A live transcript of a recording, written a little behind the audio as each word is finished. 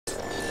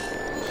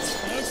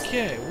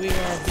Okay, we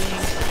are being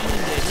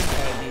inundated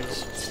by these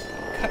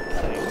cut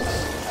things.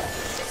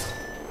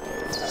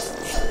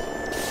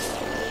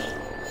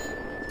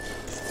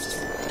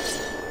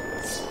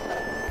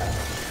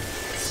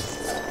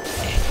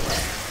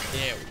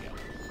 There we go.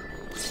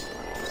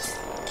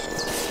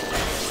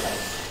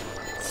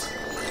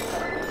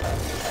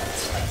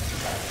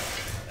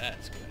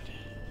 That's good.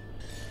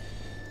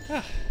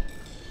 Ah.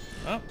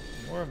 Oh,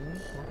 more of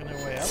them working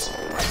their way up.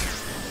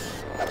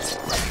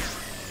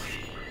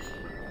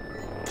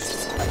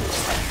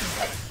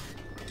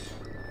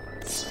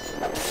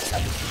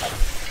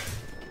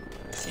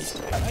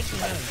 Imagine the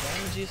amount of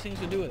damage these things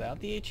would do without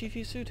the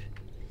HEV suit.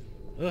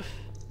 Ugh.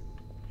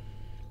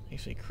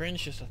 Makes me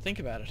cringe just to think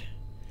about it.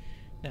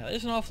 Now,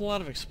 there's an awful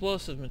lot of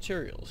explosive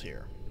materials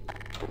here.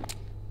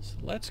 So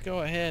let's go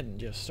ahead and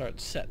just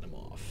start setting them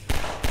off.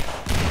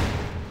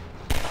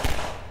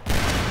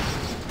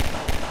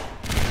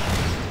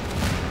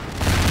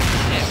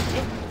 There we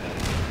go.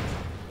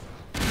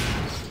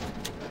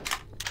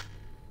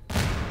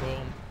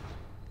 Boom.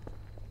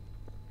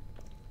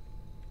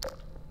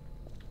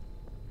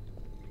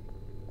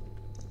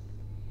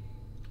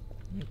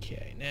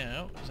 Okay,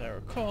 now, as I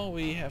recall,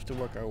 we have to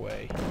work our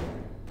way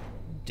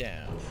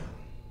down.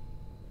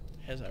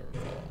 As I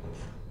recall.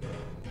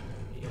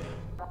 Yeah.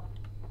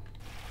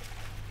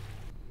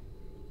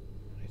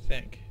 I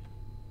think.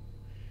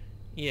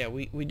 Yeah,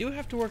 we do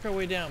have to work our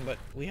way down, but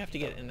we have to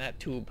get in that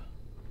tube.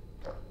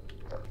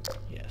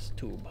 Yes,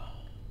 tube.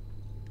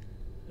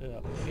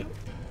 Up we go.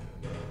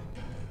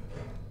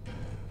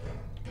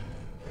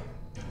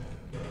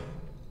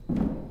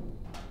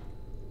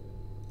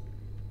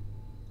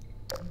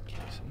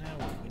 Okay, so now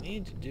what we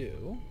need to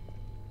do,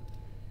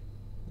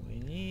 we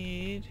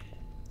need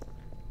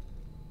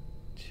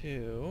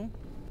to...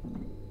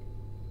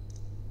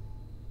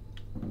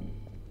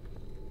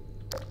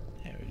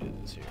 How do we do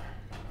this here?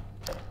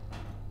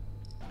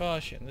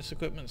 Caution, this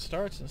equipment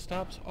starts and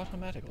stops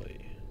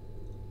automatically.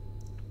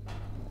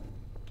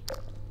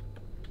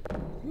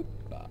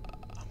 Whoop-a.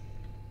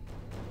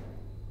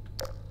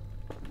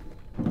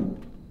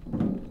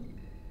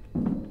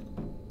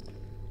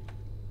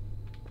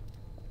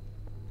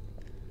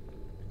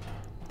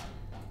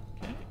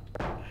 Okay,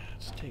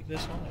 let's take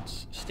this one.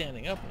 It's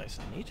standing up nice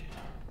and neat.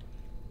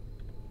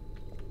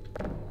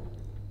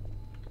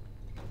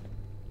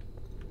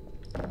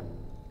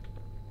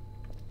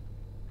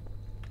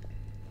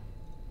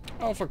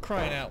 Oh, for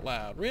crying out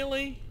loud.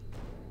 Really?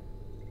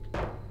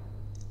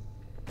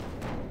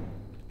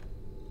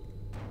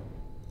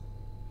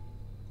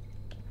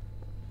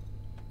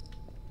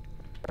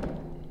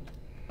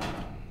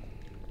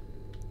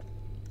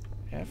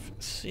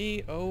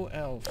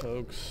 FCOL,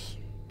 folks.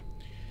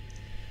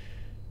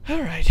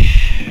 Alright.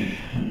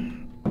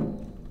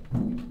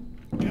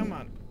 Come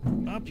on.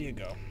 Up you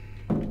go.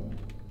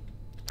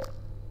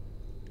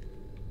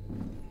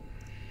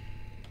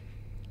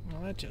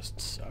 Well, that just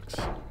sucks.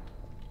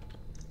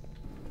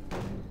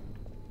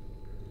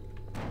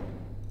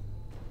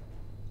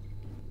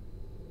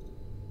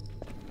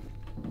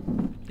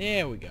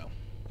 There we go.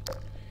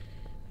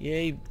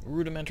 Yay,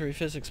 rudimentary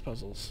physics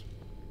puzzles.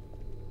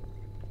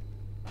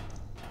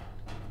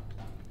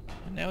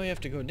 And now we have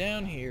to go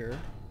down here,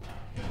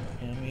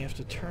 and we have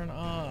to turn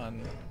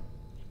on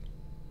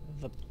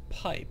the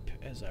pipe,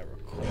 as I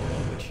recall,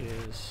 which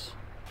is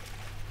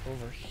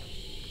over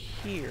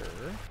here.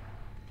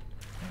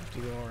 I have to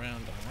go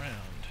around and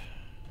around.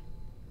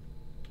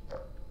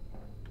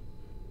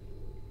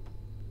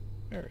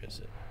 Where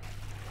is it?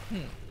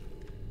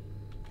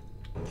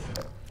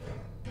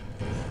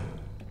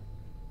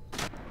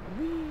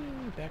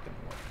 Whee, back in the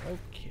water.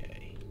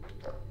 Okay.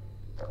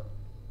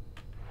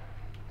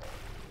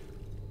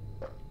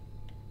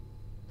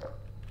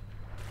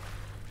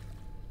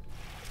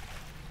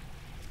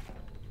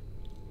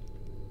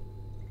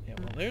 Yeah,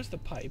 well, there's the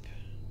pipe.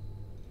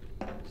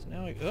 So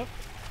now we... Oh.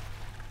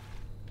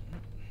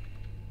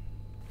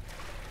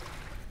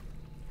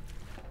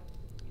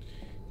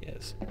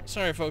 Yes.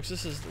 Sorry, folks.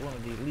 This is one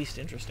of the least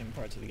interesting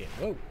parts of the game.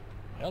 Whoa.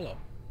 Hello.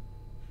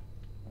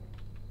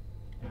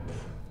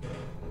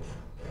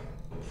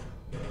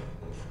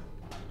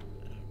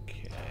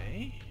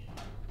 Okay.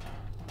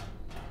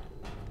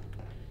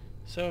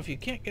 So if you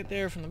can't get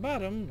there from the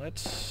bottom,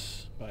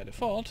 let's, by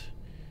default,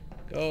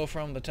 go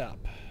from the top.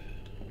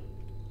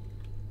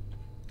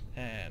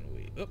 And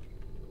we... Oop.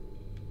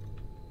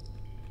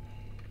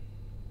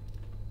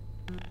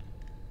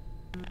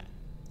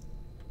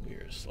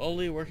 We're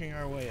slowly working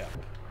our way up.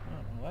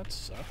 Oh, well, that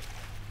sucked.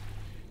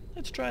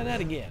 Let's try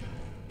that again.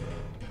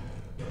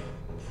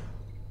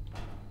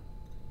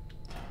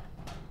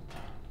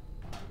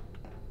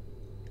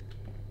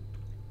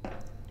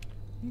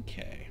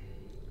 Okay.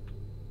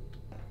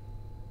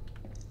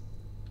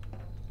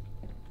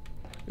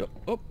 Oh,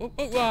 oh, oh,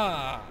 oh,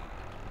 ah!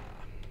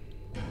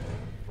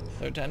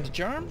 Third time's a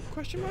charm?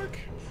 Question mark?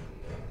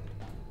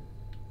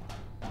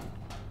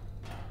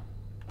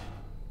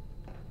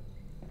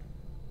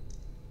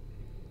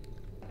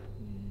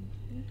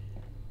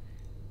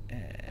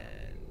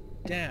 And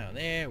down.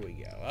 There we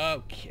go.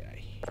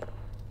 Okay.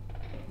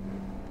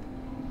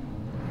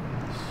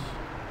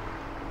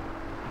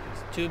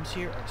 tubes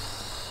here are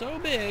so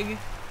big.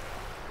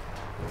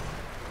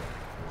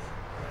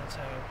 That's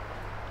how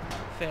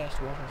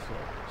fast water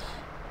flows.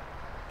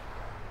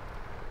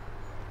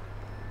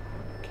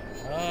 Okay.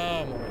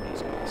 Oh, more of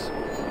these guys.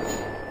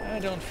 I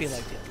don't feel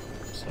like dealing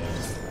with them, so...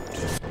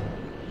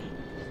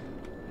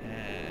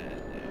 And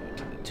now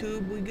to the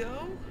tube we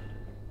go.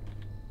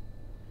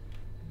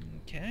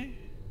 Okay.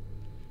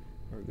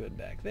 We're good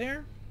back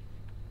there.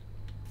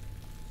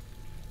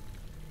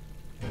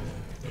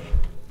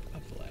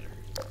 Up the ladder.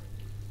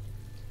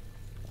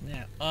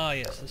 Now, ah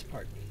yes, this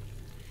part.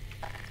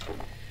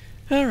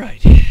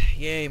 Alright.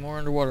 Yay, more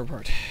underwater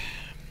part.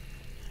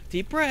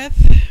 Deep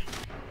breath.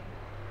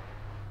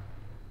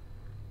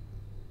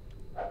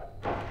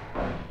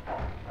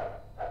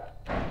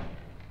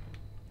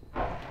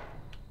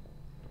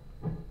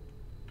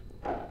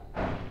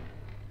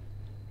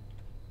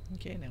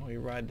 Okay, now we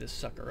ride this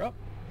sucker up.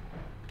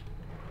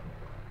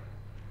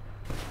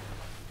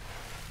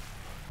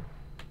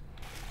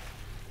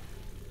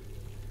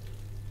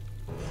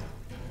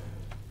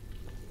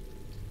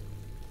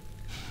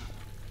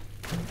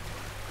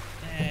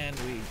 And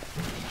we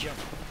jump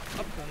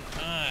up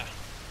on...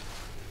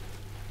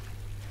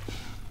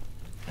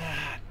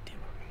 damn it.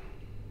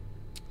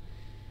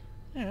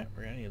 Alright,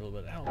 we're gonna need a little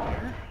bit of help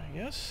here, I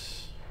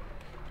guess.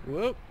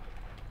 Whoop.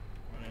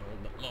 Running a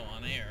little bit low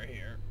on air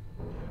here.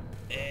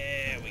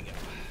 There we go.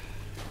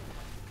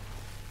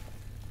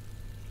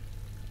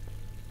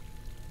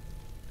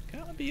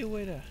 Gotta be a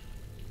way to...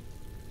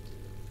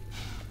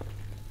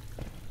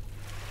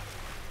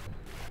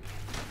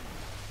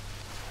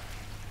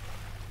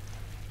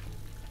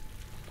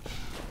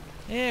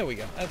 There we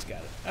go. That's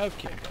got it.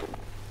 Okay, good.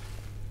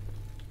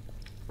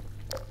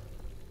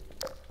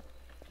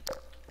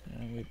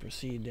 And we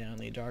proceed down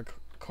the dark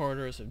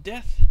corridors of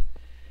death.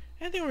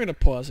 I think we're going to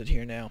pause it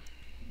here now.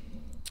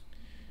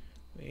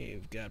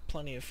 We've got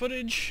plenty of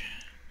footage,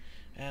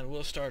 and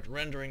we'll start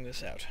rendering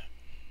this out.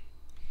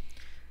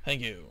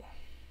 Thank you.